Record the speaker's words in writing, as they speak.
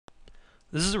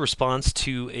This is a response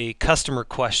to a customer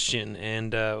question,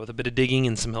 and with a bit of digging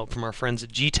and some help from our friends at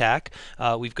GTAC,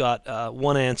 we've got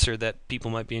one answer that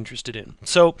people might be interested in.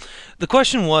 So the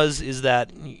question is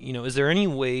that, is there any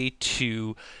way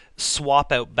to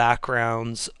swap out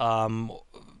backgrounds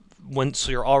once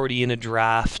you're already in a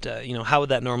draft? How would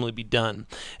that normally be done?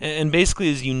 And basically,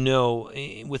 as you know,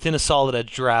 within a Solid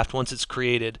Edge draft, once it's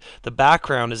created, the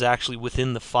background is actually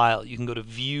within the file. You can go to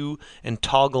View and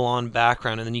toggle on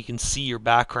background, and then you can see your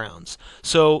backgrounds.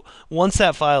 So once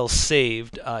that file is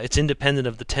saved, it's independent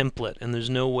of the template, and there's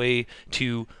no way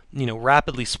to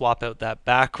rapidly swap out that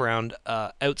background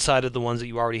outside of the ones that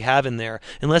you already have in there,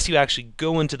 unless you actually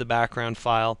go into the background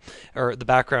file or the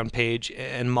background page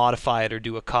and modify it or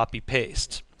do a copy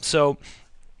paste. So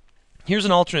here's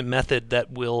an alternate method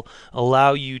that will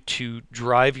allow you to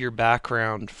drive your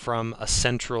background from a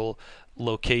central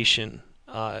location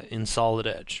in Solid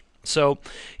Edge. So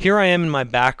here I am in my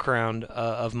background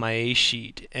of my A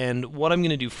sheet, and what I'm going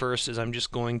to do first is I'm just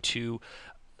going to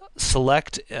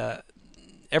select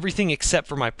everything except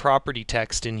for my property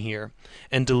text in here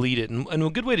and delete it. And a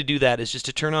good way to do that is just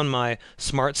to turn on my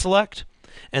Smart Select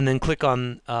and then click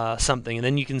on something, and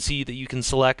then you can see that you can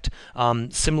select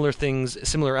similar things,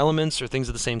 similar elements, or things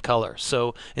of the same color.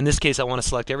 So in this case, I want to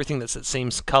select everything that's the same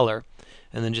color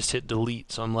and then just hit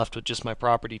delete, so I'm left with just my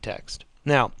property text.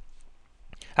 Now,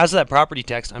 as of that property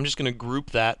text, I'm just going to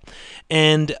group that,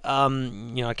 and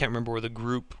I can't remember where the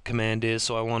group command is,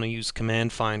 so I want to use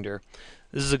Command Finder.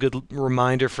 This is a good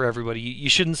reminder for everybody. You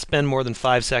shouldn't spend more than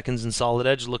 5 seconds in Solid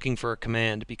Edge looking for a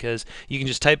command, because you can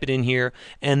just type it in here,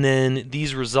 and then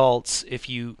these results, if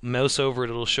you mouse over it,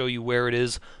 it'll show you where it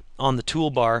is on the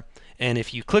toolbar, and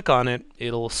if you click on it,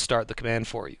 it'll start the command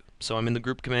for you. So I'm in the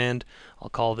group command. I'll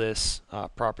call this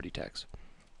property text.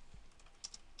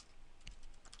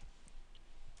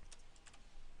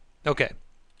 Okay,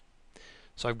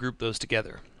 so I've grouped those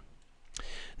together.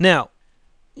 Now,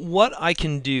 what I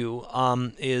can do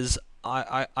is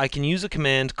I can use a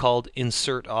command called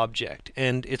insert object,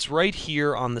 and it's right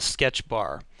here on the sketch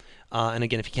bar. And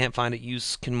again, if you can't find it,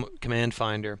 use Command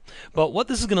Finder. But what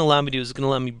this is going to allow me to do is it's going to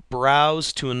allow me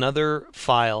browse to another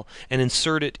file and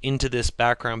insert it into this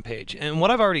background page. And what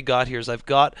I've already got here is I've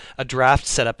got a draft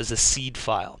set up as a seed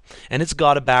file, and it's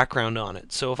got a background on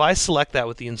it. So if I select that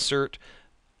with the insert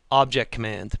object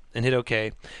command and hit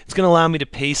OK, it's going to allow me to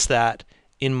paste that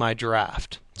in my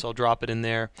draft. So I'll drop it in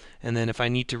there, and then if I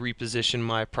need to reposition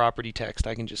my property text,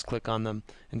 I can just click on them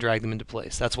and drag them into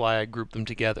place. That's why I group them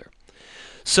together.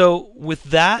 So with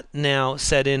that now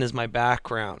set in as my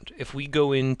background, if we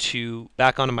go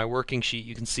back onto my working sheet,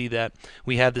 you can see that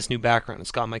we have this new background.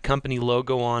 It's got my company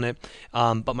logo on it,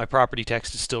 but my property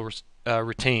text is still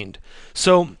retained.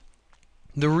 So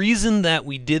the reason that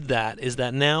we did that is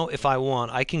that now, if I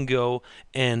want, I can go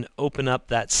and open up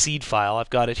that seed file. I've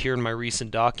got it here in my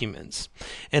recent documents.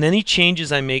 And any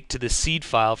changes I make to this seed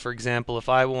file, for example, if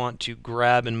I want to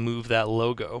grab and move that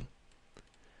logo,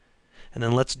 and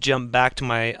then let's jump back to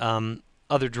my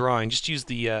other drawing. Just use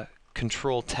the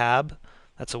Control Tab.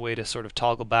 That's a way to sort of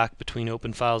toggle back between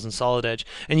open files and Solid Edge.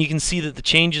 And you can see that the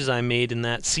changes I made in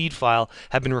that seed file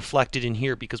have been reflected in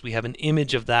here because we have an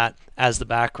image of that as the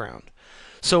background.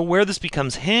 So where this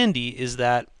becomes handy is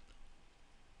that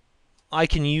I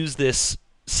can use this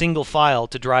single file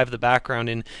to drive the background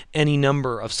in any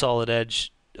number of Solid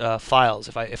Edge files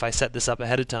if I set this up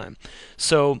ahead of time.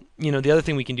 So the other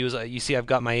thing we can do is you see I've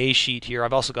got my A sheet here.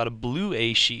 I've also got a blue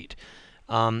A sheet,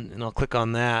 and I'll click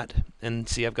on that and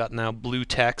see I've got now blue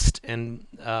text and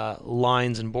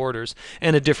lines and borders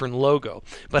and a different logo.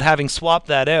 But having swapped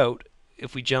that out,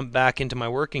 if we jump back into my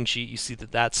working sheet, you see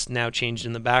that that's now changed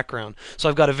in the background. So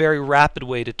I've got a very rapid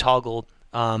way to toggle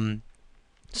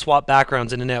swap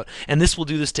backgrounds in and out, and this will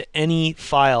do this to any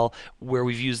file where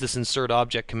we've used this insert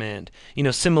object command.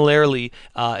 Similarly,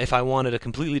 if I wanted a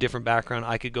completely different background,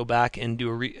 I could go back and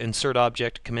do a insert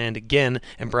object command again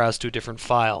and browse to a different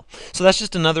file. So that's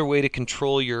just another way to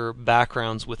control your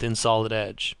backgrounds within Solid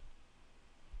Edge.